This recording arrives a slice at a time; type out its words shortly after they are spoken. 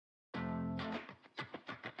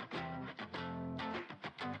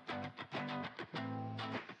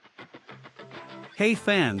Hey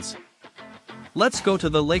fans! Let's go to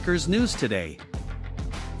the Lakers news today.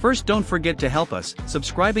 First, don't forget to help us,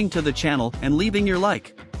 subscribing to the channel and leaving your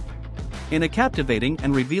like. In a captivating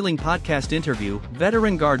and revealing podcast interview,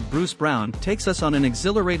 veteran guard Bruce Brown takes us on an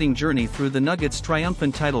exhilarating journey through the Nuggets'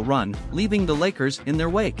 triumphant title run, leaving the Lakers in their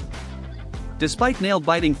wake. Despite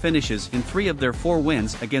nail-biting finishes in 3 of their 4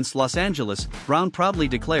 wins against Los Angeles, Brown proudly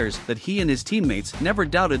declares that he and his teammates never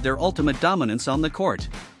doubted their ultimate dominance on the court.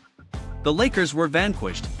 The Lakers were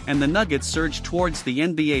vanquished, and the Nuggets surged towards the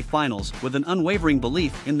NBA Finals with an unwavering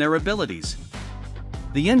belief in their abilities.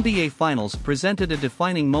 The NBA Finals presented a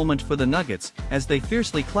defining moment for the Nuggets as they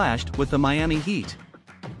fiercely clashed with the Miami Heat.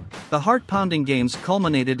 The heart-pounding games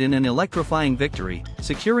culminated in an electrifying victory,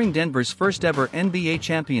 securing Denver's first-ever NBA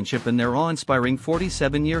championship in their awe-inspiring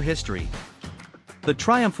 47-year history. The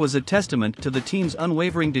triumph was a testament to the team's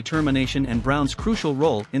unwavering determination and Brown's crucial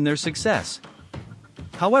role in their success.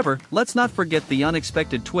 However, let's not forget the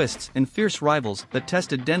unexpected twists and fierce rivals that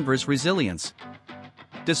tested Denver's resilience.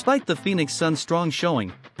 Despite the Phoenix Suns' strong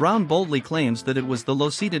showing, Brown boldly claims that it was the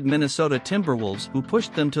low-seeded Minnesota Timberwolves who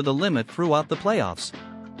pushed them to the limit throughout the playoffs.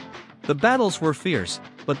 The battles were fierce,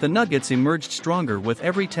 but the Nuggets emerged stronger with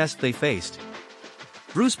every test they faced.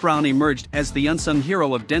 Bruce Brown emerged as the unsung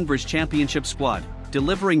hero of Denver's championship squad,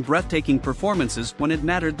 delivering breathtaking performances when it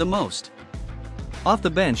mattered the most. Off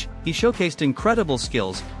the bench, he showcased incredible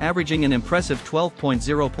skills, averaging an impressive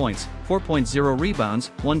 12.0 points, 4.0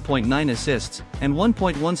 rebounds, 1.9 assists, and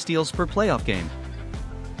 1.1 steals per playoff game.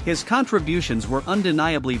 His contributions were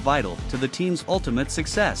undeniably vital to the team's ultimate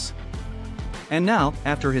success. And now,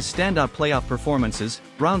 after his standout playoff performances,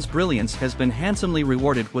 Brown's brilliance has been handsomely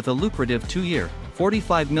rewarded with a lucrative 2-year,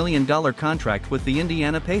 $45 million contract with the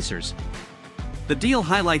Indiana Pacers. The deal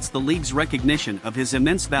highlights the league's recognition of his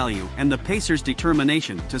immense value and the Pacers'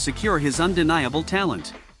 determination to secure his undeniable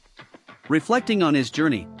talent. Reflecting on his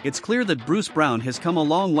journey, it's clear that Bruce Brown has come a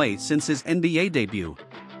long way since his NBA debut.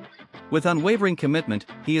 With unwavering commitment,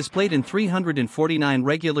 he has played in 349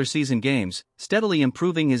 regular season games, steadily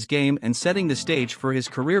improving his game and setting the stage for his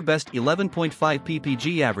career-best 11.5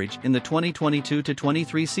 PPG average in the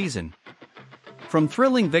 2022-23 season. From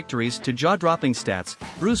thrilling victories to jaw-dropping stats,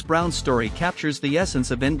 Bruce Brown's story captures the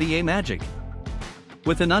essence of NBA magic.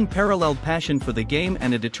 With an unparalleled passion for the game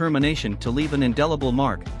and a determination to leave an indelible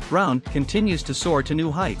mark, Brown continues to soar to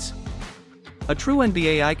new heights. A true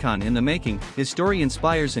NBA icon in the making, his story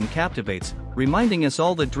inspires and captivates, reminding us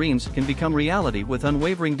all that dreams can become reality with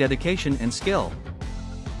unwavering dedication and skill.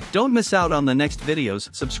 Don't miss out on the next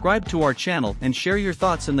videos. Subscribe to our channel and share your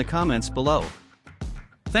thoughts in the comments below.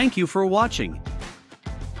 Thank you for watching.